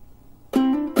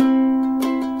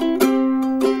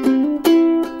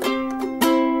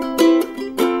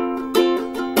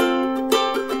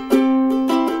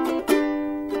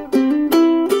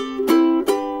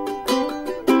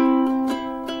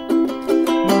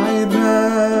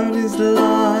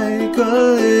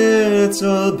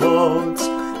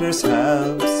 Nurse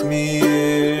helps me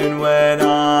in when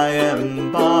I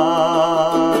am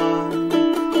bound.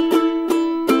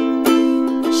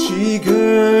 She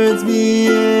girds me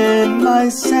in my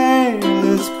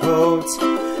sailor's coat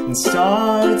and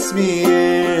starts me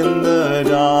in the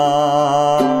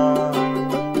dawn.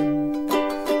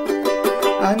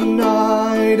 At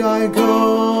night I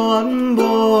go on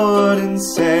board and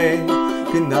say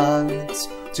goodnight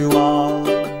to all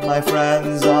my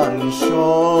friends on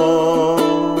shore.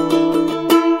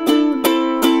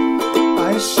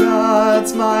 I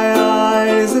shut my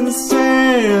eyes and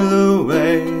sail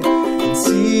away and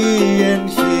see and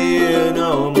hear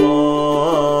no more.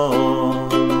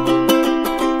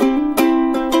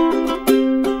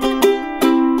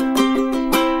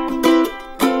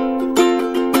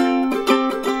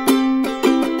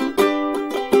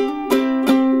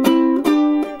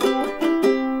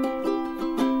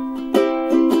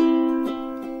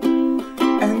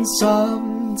 And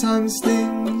sometimes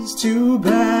things to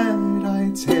bed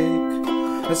I take,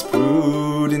 as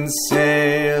prudent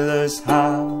sailors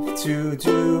have to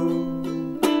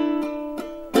do.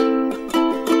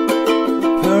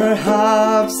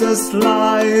 Perhaps a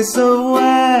slice of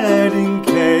wedding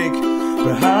cake,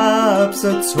 perhaps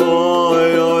a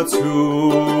toy or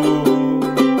two.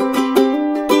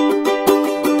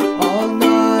 All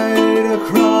night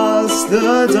across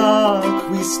the dark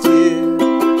we steer,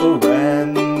 for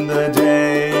when the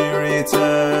day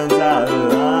returns at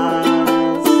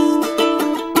last.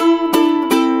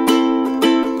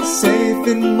 Safe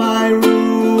in my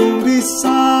room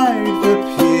beside the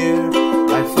pier,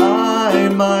 I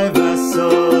find my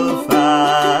vessel fast.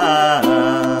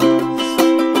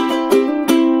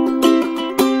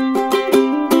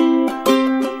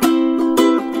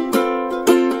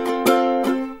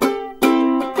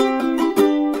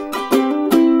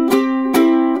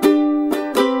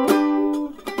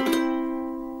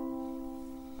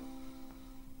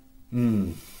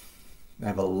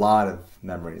 lot of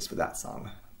memories with that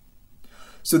song.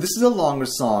 So this is a longer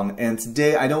song, and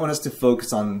today I don't want us to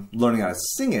focus on learning how to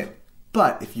sing it,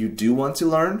 but if you do want to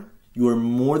learn, you are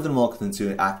more than welcome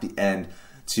to, at the end,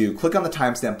 to click on the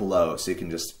timestamp below so you can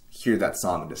just hear that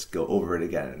song and just go over it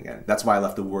again and again. That's why I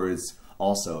left the words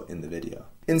also in the video.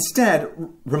 Instead,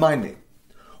 remind me,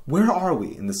 where are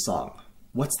we in the song?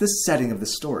 What's the setting of the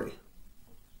story?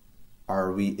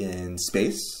 Are we in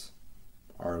space?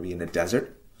 Are we in a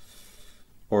desert?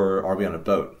 Or are we on a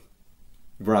boat?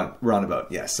 We're on a boat,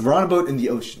 yes. We're on a boat in the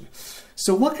ocean.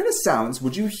 So what kind of sounds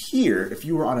would you hear if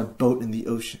you were on a boat in the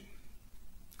ocean?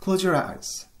 Close your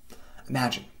eyes.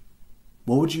 Imagine.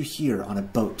 What would you hear on a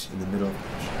boat in the middle of the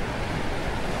ocean?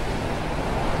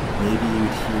 Maybe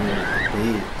you'd hear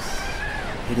waves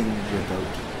hitting your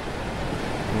boat,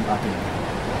 going up and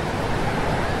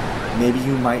down. Maybe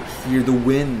you might hear the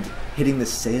wind hitting the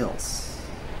sails.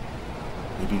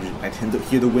 Maybe you might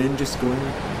hear the wind just going,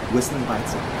 whistling by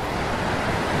itself.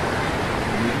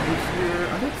 Maybe you hear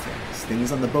other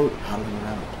things on the boat paddling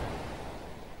around.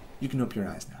 You can open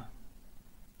your eyes now.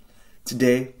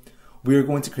 Today, we are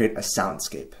going to create a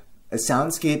soundscape. A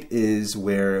soundscape is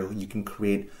where you can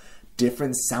create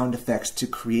different sound effects to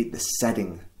create the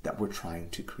setting that we're trying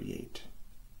to create.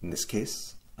 In this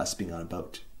case, us being on a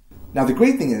boat. Now the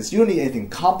great thing is, you don't need anything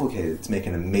complicated to make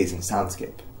an amazing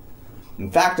soundscape. In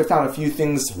fact, I found a few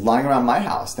things lying around my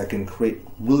house that can create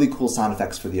really cool sound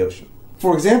effects for the ocean.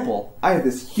 For example, I have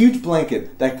this huge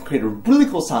blanket that can create a really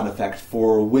cool sound effect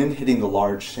for wind hitting the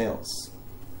large sails.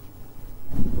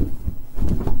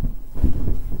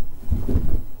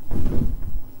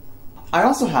 I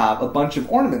also have a bunch of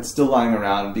ornaments still lying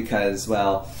around because,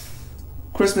 well,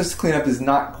 Christmas cleanup is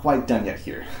not quite done yet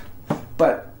here.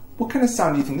 But what kind of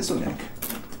sound do you think this would make?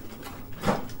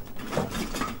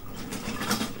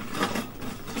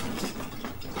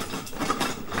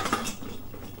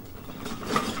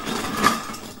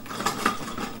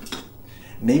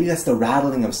 Maybe that's the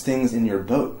rattling of things in your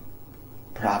boat.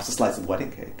 Perhaps a slice of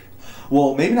wedding cake.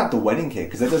 Well, maybe not the wedding cake,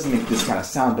 because that doesn't make this kind of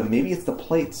sound, but maybe it's the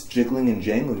plates jiggling and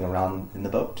jangling around in the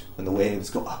boat when the waves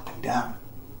go up and down.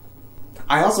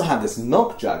 I also have this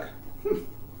milk jug.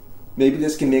 Maybe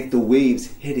this can make the waves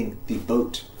hitting the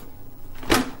boat.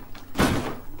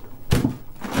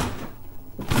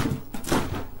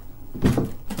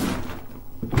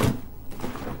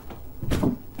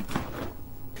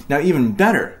 Now, even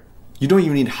better, you don't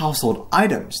even need household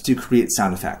items to create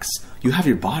sound effects. You have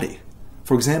your body.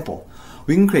 For example,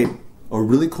 we can create a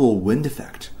really cool wind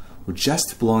effect. We're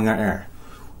just blowing our air.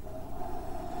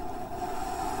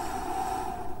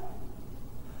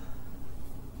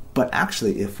 But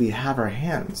actually, if we have our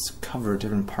hands cover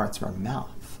different parts of our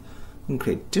mouth, we can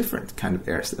create different kind of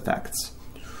air effects.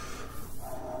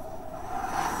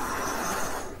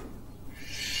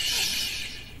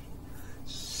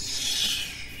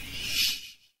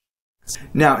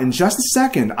 Now, in just a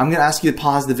second, I'm going to ask you to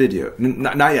pause the video.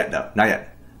 Not yet, though. Not yet.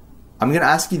 I'm going to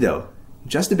ask you, though,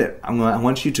 just a bit. I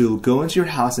want you to go into your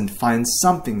house and find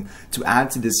something to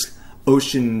add to this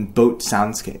ocean boat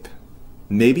soundscape.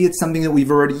 Maybe it's something that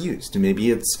we've already used.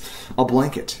 Maybe it's a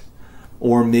blanket.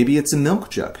 Or maybe it's a milk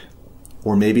jug.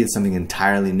 Or maybe it's something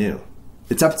entirely new.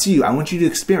 It's up to you. I want you to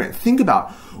experiment. Think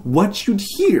about what you'd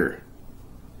hear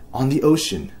on the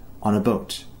ocean on a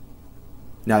boat.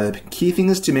 Now, the key thing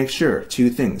is to make sure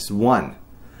two things. One,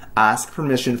 ask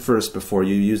permission first before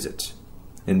you use it.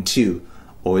 And two,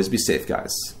 always be safe,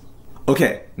 guys.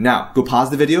 Okay, now go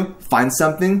pause the video, find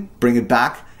something, bring it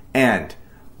back, and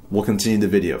we'll continue the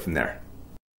video from there.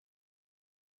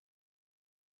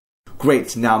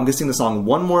 Great, now I'm going to sing the song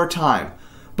one more time,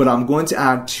 but I'm going to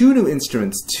add two new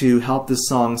instruments to help the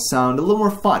song sound a little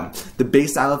more fun, the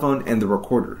bass xylophone and the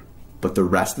recorder. But the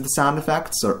rest of the sound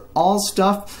effects are all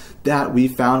stuff that we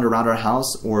found around our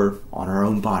house or on our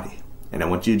own body. And I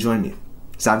want you to join me.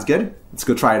 Sounds good? Let's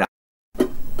go try it out.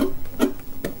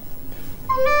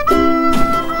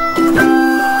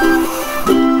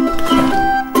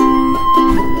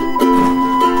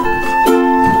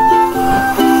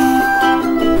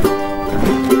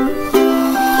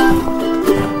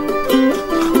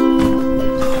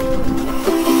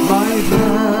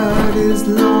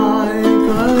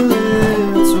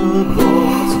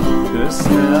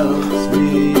 Helps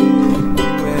me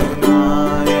when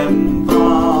I am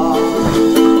bored.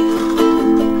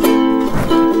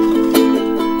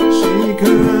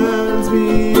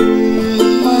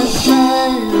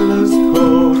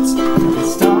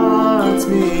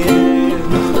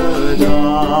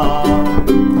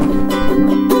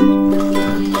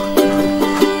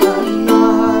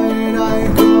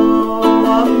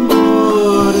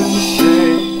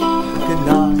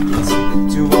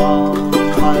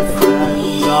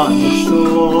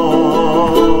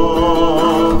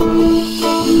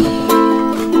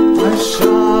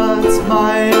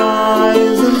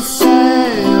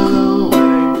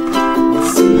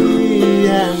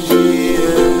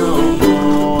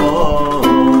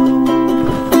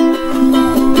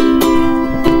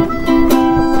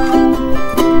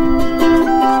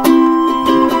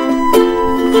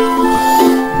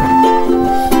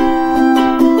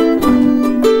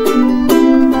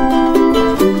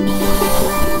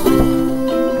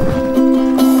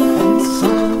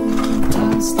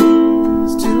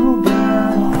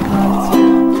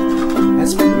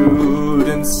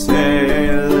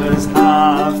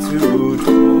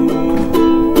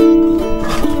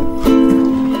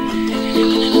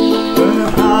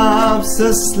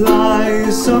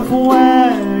 piece of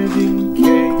wedding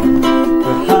cake,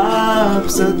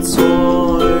 perhaps a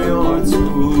toy or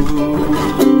two.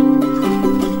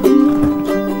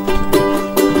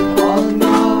 All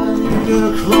night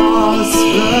across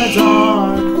the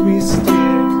dark we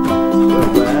steer,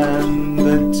 but when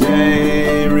the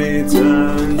day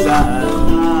returns at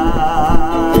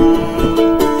last,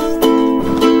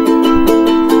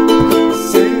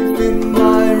 safe in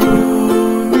my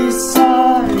room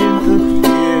beside the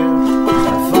pier, I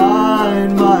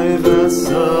find my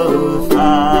vessel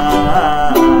fast.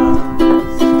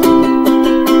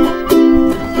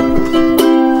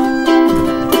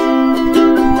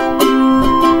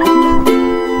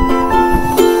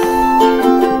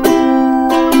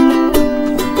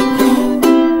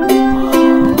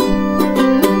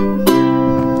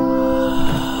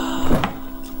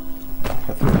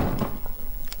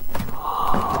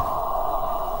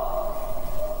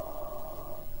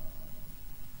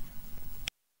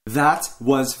 That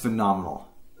was phenomenal.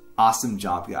 Awesome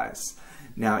job, guys.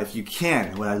 Now, if you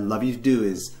can, what I'd love you to do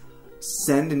is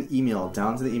send an email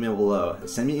down to the email below.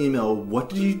 Send me an email. What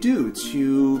did you do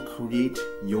to create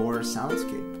your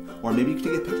soundscape? Or maybe you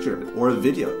could take a picture of it, or a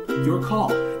video. Your call.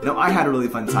 Now, I had a really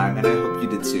fun time, and I hope you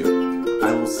did too.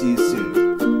 I will see you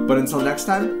soon. But until next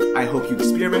time, I hope you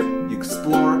experiment, you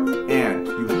explore, and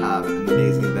you have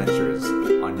amazing adventures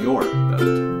on your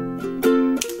boat.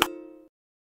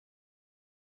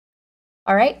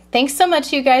 All right. Thanks so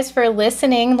much, you guys, for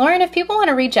listening. Lauren, if people want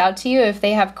to reach out to you, if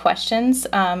they have questions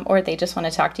or they just want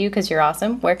to talk to you because you're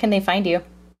awesome, where can they find you?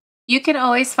 You can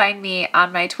always find me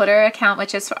on my Twitter account,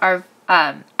 which is our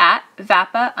at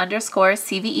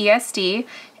VAPA_CVESD.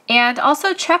 And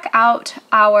also check out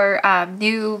our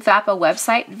new VAPA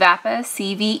website,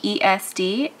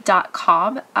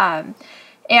 VAPACVESD.com.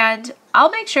 And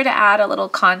I'll make sure to add a little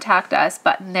contact us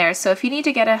button there. So if you need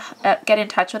to get in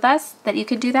touch with us, that you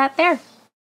can do that there.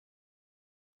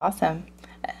 Awesome.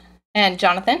 And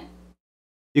Jonathan?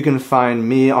 You can find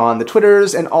me on the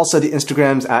Twitters and also the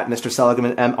Instagrams at Mr.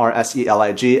 Seligman,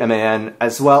 MrSeligman,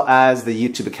 as well as the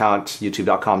YouTube account,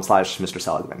 youtube.com/Mr.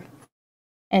 Seligman.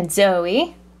 And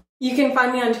Zoe? You can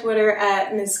find me on Twitter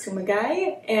at Ms.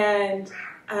 Kumagai, and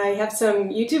I have some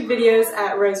YouTube videos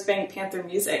at Rosebank Panther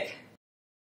Music.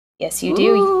 Yes, you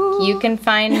do. Ooh. You can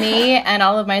find me and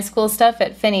all of my school stuff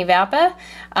at Finney Vapa.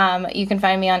 You can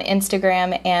find me on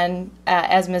Instagram and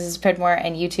as Mrs. Pridmore,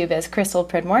 and YouTube as Crystal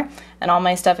Pridmore, and all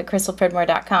my stuff at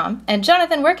crystalpridmore.com. And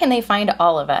Jonathan, where can they find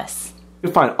all of us? You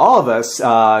can find all of us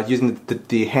using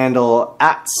the handle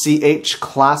at CH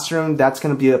Classroom. That's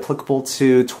going to be applicable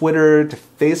to Twitter, to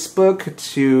Facebook,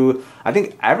 to I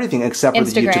think everything except for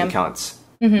the YouTube accounts.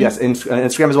 Mm-hmm. Yes,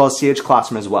 Instagram as well as CH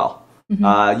Classroom as well.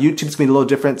 Mm-hmm. YouTube's going to be a little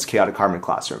different. It's Chaotic Harmony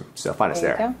Classroom. So find us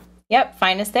there. Go. Yep,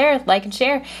 find us there. Like and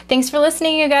share. Thanks for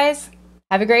listening, you guys.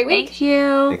 Have a great week. Thank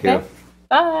you. Thank you. Okay.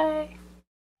 Bye.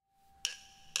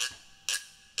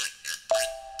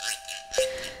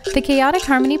 The Chaotic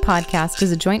Harmony podcast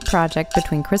is a joint project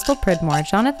between Crystal Pridmore,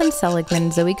 Jonathan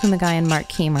Seligman, Zoe Kumagai, and Marc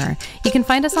Keehmer. You can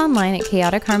find us online at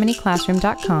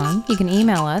chaoticharmonyclassroom.com. You can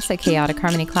email us at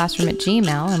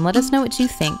chaoticharmonyclassroom@gmail.com and let us know what you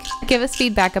think. Give us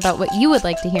feedback about what you would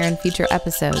like to hear in future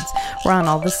episodes. We're on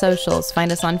all the socials.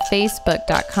 Find us on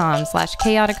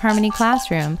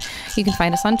facebook.com/chaoticharmonyclassroom. You can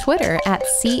find us on Twitter at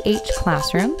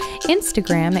CHClassroom,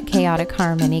 Instagram at Chaotic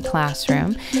Harmony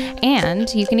Classroom,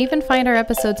 and you can even find our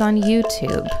episodes on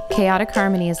YouTube. Chaotic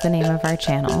Harmony is the name of our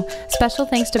channel. Special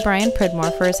thanks to Bryan Pridmore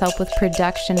for his help with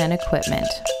production and equipment.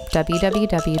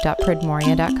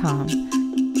 www.pridmoria.com.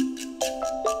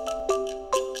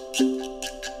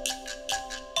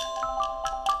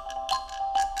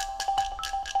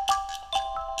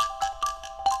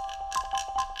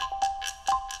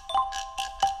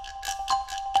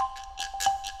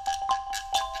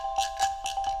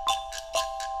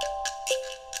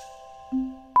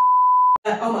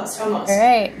 Almost. All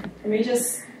right. Let me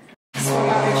just swing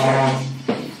out my chair.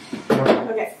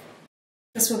 Okay.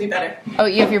 This will be better. Oh,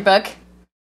 you have your book?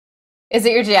 Is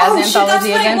it your jazz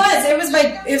anthology again? It was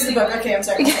the book. Okay, I'm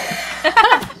sorry.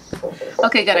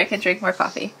 Okay, good. I can drink more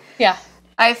coffee. Yeah.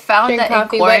 I found that in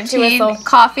quarantine,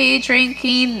 coffee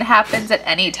drinking happens at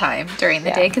any time during the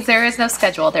day because there is no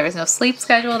schedule. There is no sleep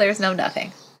schedule. There is no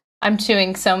nothing. I'm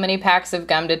chewing so many packs of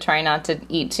gum to try not to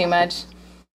eat too much.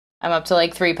 I'm up to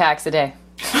like 3 packs a day.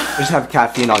 I just have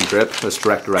caffeine on drip. Let's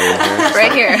direct right in here.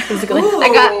 Right here. Physically.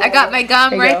 I got my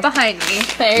gum right behind me.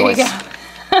 There you go.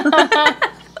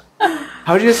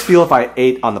 How would you guys feel if I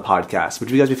ate on the podcast? Would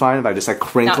you guys be fine if I just like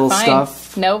crinkle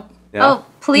stuff? Nope. Yeah. Oh,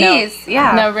 please. No.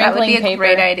 Yeah. No wrinkling that would be a paper.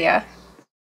 great idea.